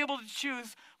 I want to be able to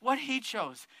choose what he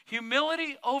chose.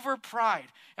 Humility over pride.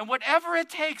 And whatever it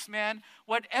takes, man,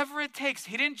 whatever it takes.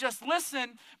 He didn't just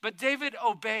listen, but David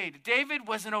obeyed. David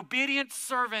was an obedient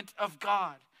servant of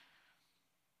God.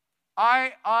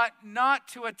 I ought not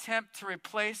to attempt to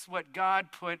replace what God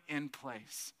put in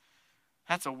place.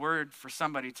 That's a word for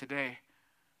somebody today.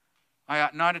 I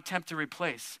ought not attempt to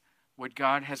replace what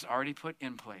God has already put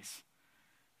in place.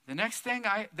 The next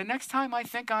time I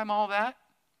think I'm all that,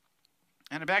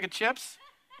 and a bag of chips,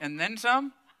 and then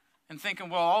some, and thinking,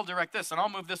 well, I'll direct this, and I'll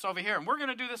move this over here, and we're going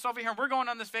to do this over here, and we're going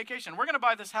on this vacation, we're going to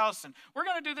buy this house, and we're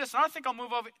going to do this, and I think I'll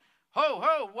move over. Ho,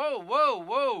 ho, whoa, whoa,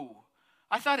 whoa.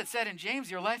 I thought it said in James,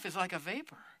 your life is like a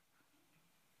vapor.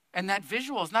 And that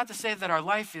visual is not to say that our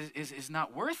life is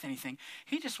not worth anything.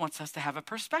 He just wants us to have a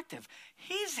perspective.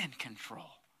 He's in control.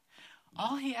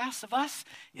 All he asks of us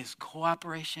is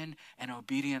cooperation and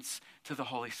obedience to the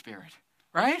Holy Spirit,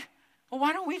 right? Well,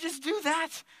 why don't we just do that?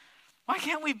 Why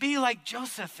can't we be like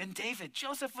Joseph and David?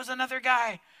 Joseph was another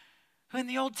guy who in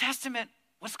the Old Testament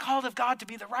was called of God to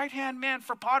be the right-hand man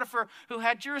for Potiphar, who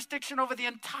had jurisdiction over the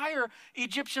entire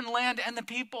Egyptian land and the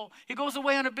people. He goes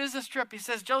away on a business trip. He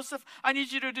says, Joseph, I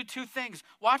need you to do two things.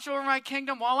 Watch over my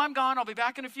kingdom while I'm gone. I'll be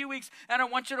back in a few weeks, and I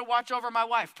want you to watch over my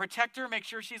wife. Protect her, make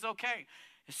sure she's okay.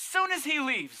 As soon as he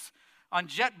leaves on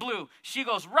JetBlue, she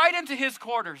goes right into his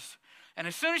quarters. And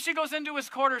as soon as she goes into his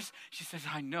quarters, she says,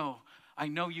 I know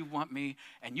you want me,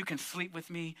 and you can sleep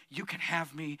with me. You can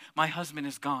have me. My husband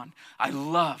is gone. I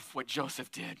love what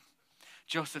Joseph did.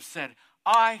 Joseph said,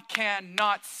 I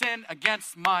cannot sin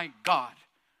against my God.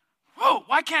 Whoa,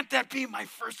 why can't that be my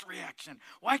first reaction?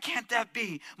 Why can't that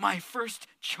be my first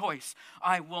choice?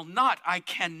 I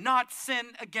cannot sin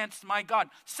against my God.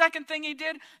 Second thing he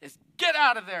did is get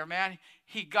out of there, man.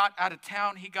 He got out of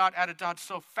town. He got out of Dodge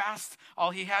so fast,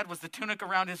 all he had was the tunic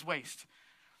around his waist.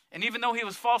 And even though he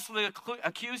was falsely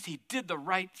accused, he did the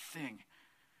right thing.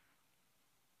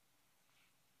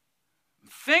 I'm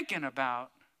thinking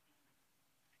about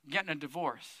getting a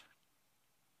divorce.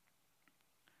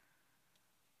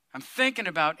 I'm thinking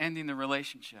about ending the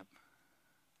relationship.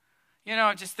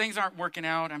 Just things aren't working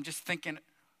out. I'm just thinking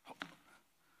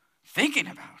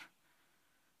about.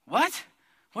 What?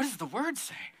 What does the word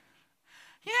say?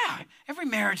 Yeah, every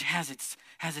marriage has its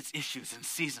issues and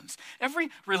seasons. Every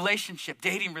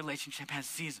dating relationship has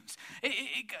seasons.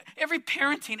 Every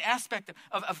parenting aspect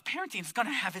of parenting is going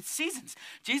to have its seasons.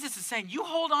 Jesus is saying, you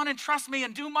hold on and trust me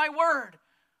and do my word.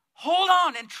 Hold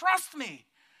on and trust me.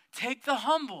 Take the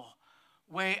humble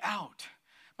way out.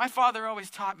 My father always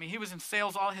taught me, he was in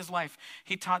sales all his life.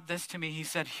 He taught this to me. He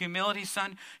said, humility,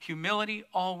 son, humility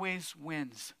always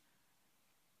wins.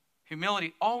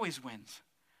 Humility always wins.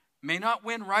 May not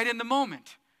win right in the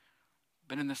moment,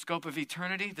 but in the scope of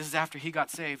eternity, this is after he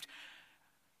got saved,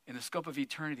 in the scope of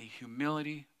eternity,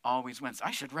 humility always wins.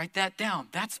 I should write that down.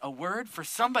 That's a word for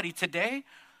somebody today.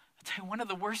 I'll tell you, one of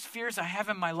the worst fears I have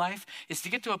in my life is to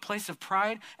get to a place of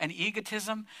pride and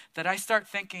egotism that I start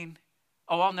thinking,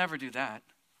 oh, I'll never do that.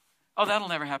 Oh, that'll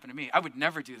never happen to me. I would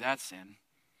never do that sin.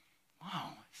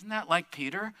 Wow, isn't that like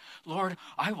Peter? Lord,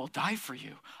 I will die for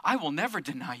you. I will never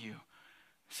deny you.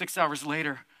 6 hours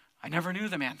later, I never knew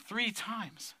the man 3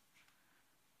 times.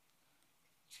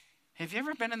 Have you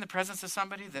ever been in the presence of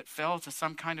somebody that fell to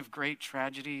some kind of great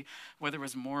tragedy, whether it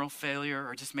was moral failure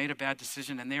or just made a bad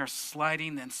decision, and they are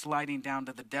sliding and sliding down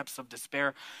to the depths of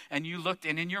despair, and you looked,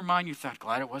 and in your mind you thought,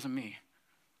 glad it wasn't me.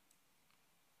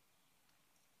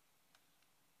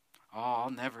 Oh, I'll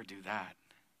never do that.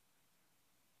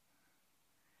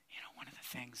 One of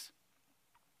the things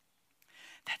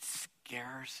that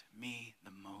scares me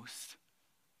the most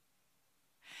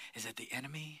is that the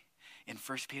enemy, in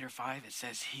 1 Peter 5, it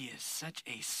says he is such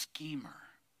a schemer.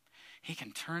 He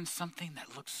can turn something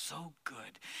that looks so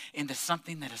good into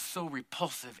something that is so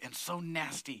repulsive and so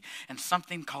nasty, and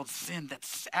something called sin that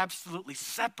absolutely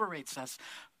separates us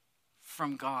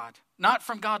from God. Not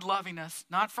from God loving us,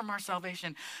 not from our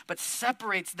salvation, but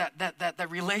separates that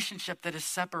relationship that is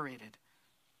separated.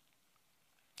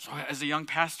 So as a young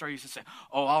pastor, I used to say,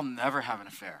 oh, I'll never have an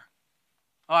affair.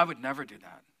 Oh, I would never do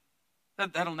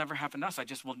that. That'll never happen to us. I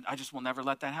just will never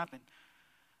let that happen.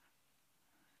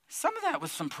 Some of that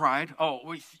was some pride.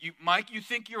 Oh, Mike, you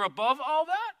think you're above all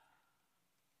that?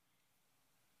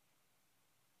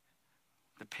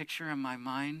 the picture in my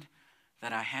mind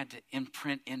that I had to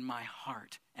imprint in my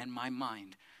heart and my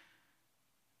mind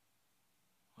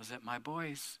was that my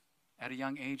boys at a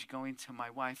young age going to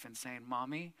my wife and saying,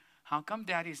 Mommy, how come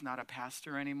Daddy's not a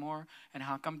pastor anymore? And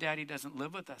how come Daddy doesn't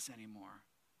live with us anymore?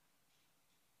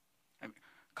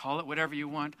 Call it whatever you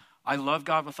want. I love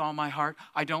God with all my heart.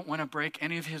 I don't want to break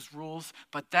any of his rules.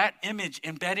 But that image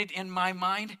embedded in my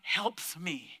mind helps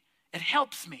me. It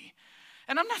helps me.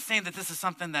 And I'm not saying that this is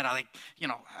something that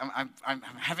I'm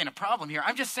having a problem here.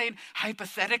 I'm just saying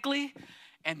hypothetically,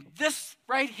 and this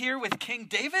right here with King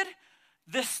David,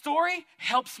 this story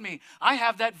helps me. I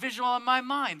have that visual in my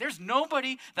mind. There's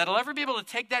nobody that'll ever be able to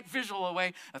take that visual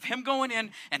away of him going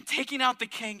in and taking out the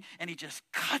king, and he just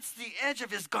cuts the edge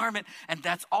of his garment, and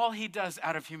that's all he does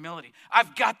out of humility.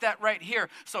 I've got that right here.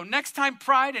 So next time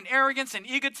pride and arrogance and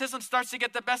egotism starts to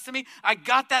get the best of me, I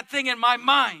got that thing in my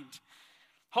mind.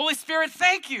 Holy Spirit,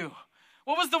 thank you.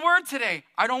 What was the word today?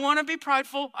 I don't want to be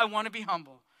prideful. I want to be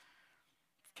humble.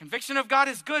 Conviction of God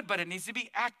is good, but it needs to be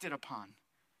acted upon.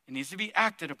 It needs to be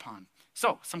acted upon.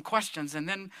 So, some questions, and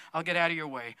then I'll get out of your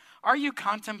way. Are you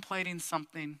contemplating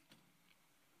something?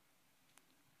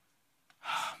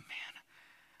 Oh, man.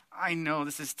 I know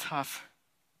this is tough.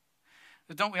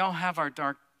 But don't we all have our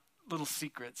dark little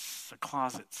secrets, the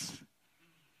closets?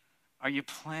 Are you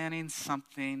planning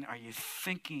something? Are you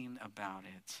thinking about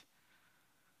it?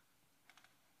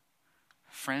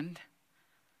 Friend?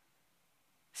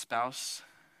 Spouse?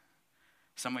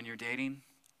 Someone you're dating?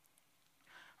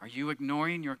 Are you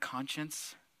ignoring your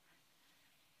conscience?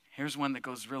 Here's one that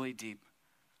goes really deep.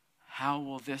 How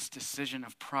will this decision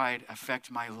of pride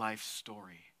affect my life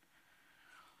story?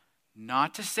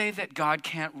 Not to say that God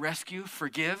can't rescue,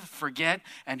 forgive, forget,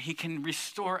 and he can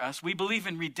restore us. We believe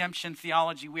in redemption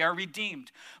theology. We are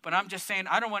redeemed. But I'm just saying,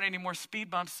 I don't want any more speed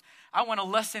bumps. I want to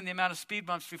lessen the amount of speed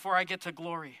bumps before I get to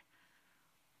glory.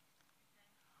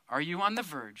 Are you on the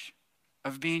verge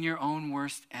of being your own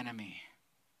worst enemy?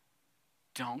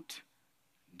 Don't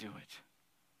do it.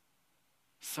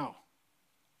 So,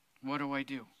 what do I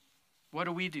do? What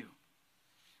do we do?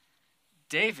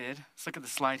 David, let's look at the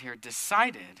slide here,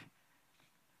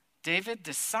 David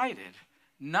decided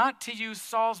not to use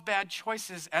Saul's bad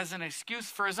choices as an excuse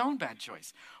for his own bad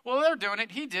choice. Well, they're doing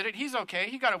it. He did it. He's okay.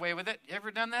 He got away with it. You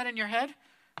ever done that in your head?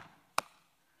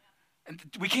 And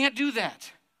we can't do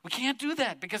that. We can't do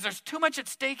that because there's too much at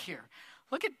stake here.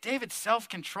 Look at David's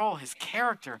self-control, his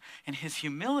character, and his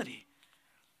humility.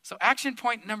 So action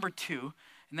point number 2,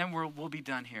 and then we'll be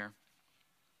done here.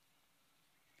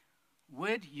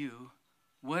 Would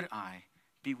I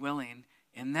be willing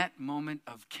in that moment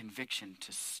of conviction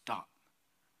to stop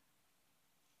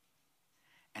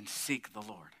and seek the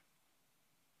Lord?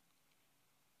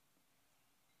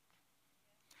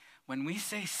 When we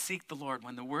say seek the Lord,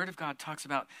 when the Word of God talks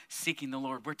about seeking the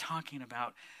Lord, we're talking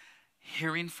about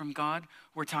hearing from God.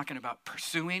 We're talking about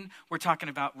pursuing. We're talking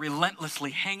about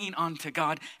relentlessly hanging on to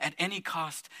God at any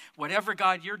cost. Whatever,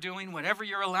 God, you're doing, whatever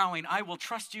you're allowing, I will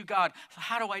trust you, God. So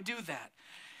how do I do that?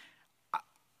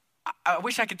 I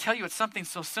wish I could tell you it's something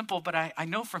so simple, but I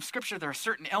know from Scripture there are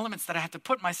certain elements that I have to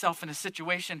put myself in a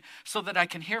situation so that I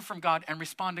can hear from God and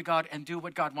respond to God and do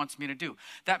what God wants me to do.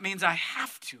 That means I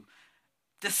have to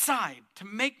decide to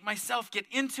make myself get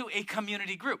into a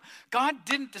community group. God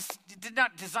did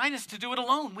not design us to do it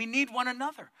alone. We need one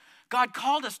another. God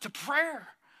called us to prayer.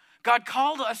 God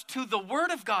called us to the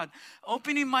Word of God,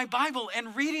 opening my Bible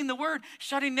and reading the Word,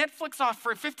 shutting Netflix off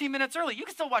for 15 minutes early. You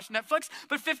can still watch Netflix,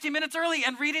 but 15 minutes early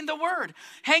and reading the Word.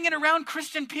 Hanging around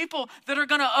Christian people that are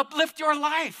going to uplift your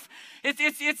life.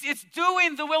 It's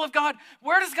doing the will of God.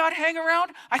 Where does God hang around?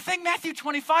 I think Matthew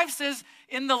 25 says,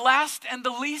 in the last and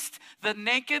the least, the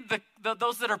naked,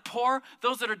 those that are poor,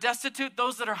 those that are destitute,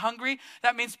 those that are hungry.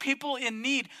 That means people in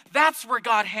need. That's where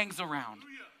God hangs around.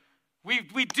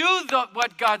 We do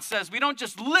what God says. We don't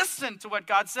just listen to what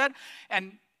God said.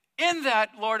 And in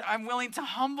that, Lord, I'm willing to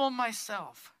humble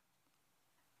myself.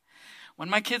 When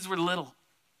my kids were little,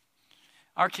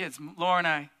 our kids, Laura and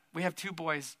I, we have 2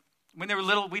 boys. When they were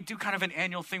little, we do kind of an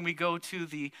annual thing. We go to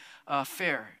the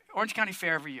fair, Orange County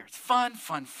Fair every year. It's fun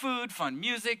food, fun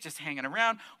music, just hanging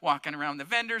around, walking around the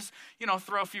vendors,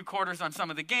 throw a few quarters on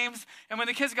some of the games. And when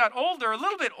the kids got older, a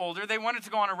little bit older, they wanted to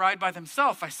go on a ride by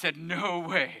themselves. I said, no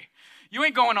way. You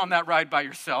ain't going on that ride by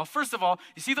yourself. First of all,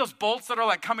 you see those bolts that are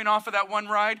like coming off of that one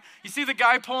ride? You see the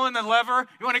guy pulling the lever?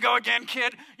 You want to go again,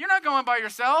 kid? You're not going by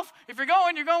yourself. If you're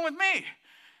going with me.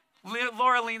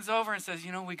 Laura leans over and says,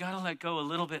 we got to let go a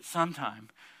little bit sometime.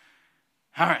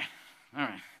 All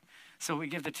right. So we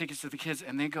give the tickets to the kids,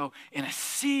 and they go in a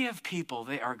sea of people.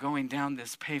 They are going down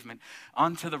this pavement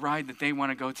onto the ride that they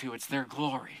want to go to. It's their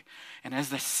glory. And as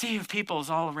the sea of people is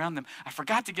all around them, I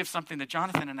forgot to give something to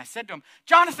Jonathan, and I said to him,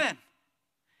 Jonathan,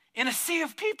 in a sea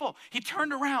of people. He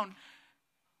turned around,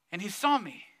 and he saw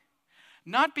me.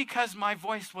 Not because my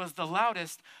voice was the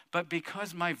loudest, but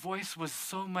because my voice was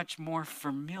so much more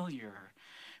familiar,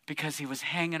 because he was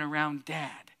hanging around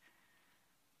Dad.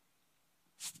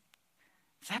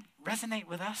 Does that resonate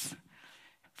with us?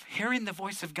 Hearing the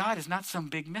voice of God is not some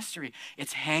big mystery.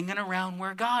 It's hanging around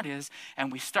where God is,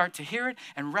 and we start to hear it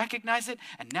and recognize it,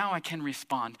 and now I can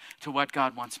respond to what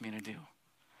God wants me to do.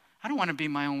 I don't want to be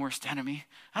my own worst enemy.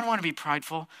 I don't want to be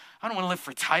prideful. I don't want to live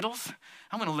for titles.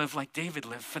 I want to live like David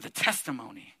lived, for the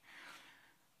testimony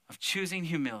of choosing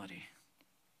humility.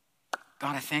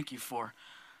 God, I thank you for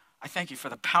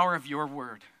the power of your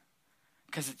word.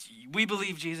 Because we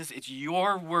believe, Jesus, it's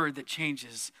your word that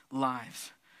changes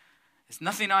lives. It's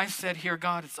nothing I've said here,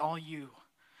 God, it's all you.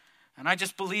 And I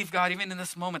just believe, God, even in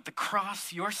this moment, the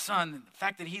cross, your son, the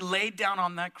fact that he laid down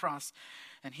on that cross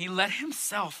and he let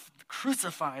himself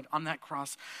crucified on that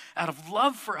cross out of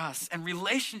love for us and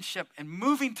relationship and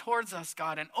moving towards us,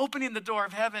 God, and opening the door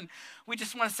of heaven. We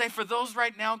just want to say for those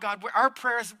right now, God, where our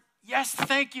prayer is, yes,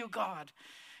 thank you, God.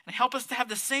 And help us to have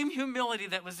the same humility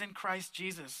that was in Christ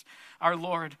Jesus, our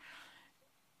Lord.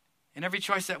 In every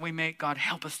choice that we make, God,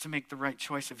 help us to make the right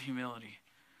choice of humility.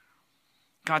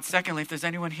 God, secondly, if there's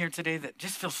anyone here today that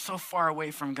just feels so far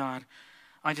away from God,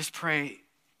 I just pray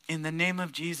in the name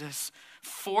of Jesus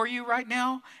for you right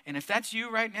now. And if that's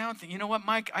you right now, you know what,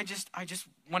 Mike, I just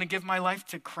want to give my life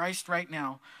to Christ right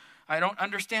now. I don't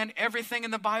understand everything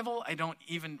in the Bible. I don't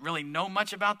even really know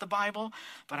much about the Bible,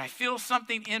 but I feel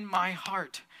something in my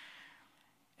heart.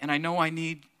 And I know I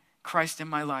need Christ in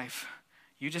my life.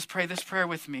 You just pray this prayer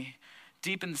with me,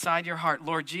 deep inside your heart.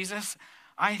 Lord Jesus,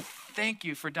 I thank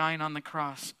you for dying on the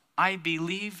cross. I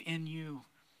believe in you.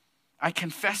 I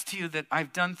confess to you that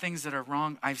I've done things that are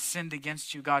wrong. I've sinned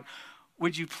against you, God.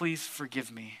 Would you please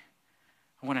forgive me?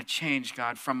 I want to change,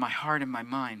 God, from my heart and my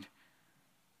mind.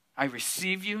 I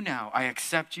receive you now. I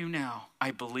accept you now. I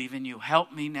believe in you.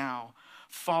 Help me now.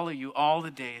 Follow you all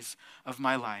the days of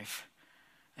my life.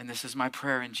 And this is my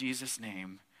prayer in Jesus'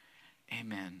 name.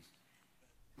 Amen.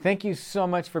 Thank you so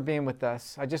much for being with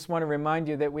us. I just want to remind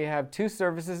you that we have 2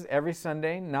 services every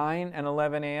Sunday, 9 and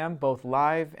 11 a.m., both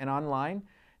live and online.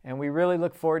 And we really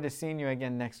look forward to seeing you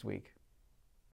again next week.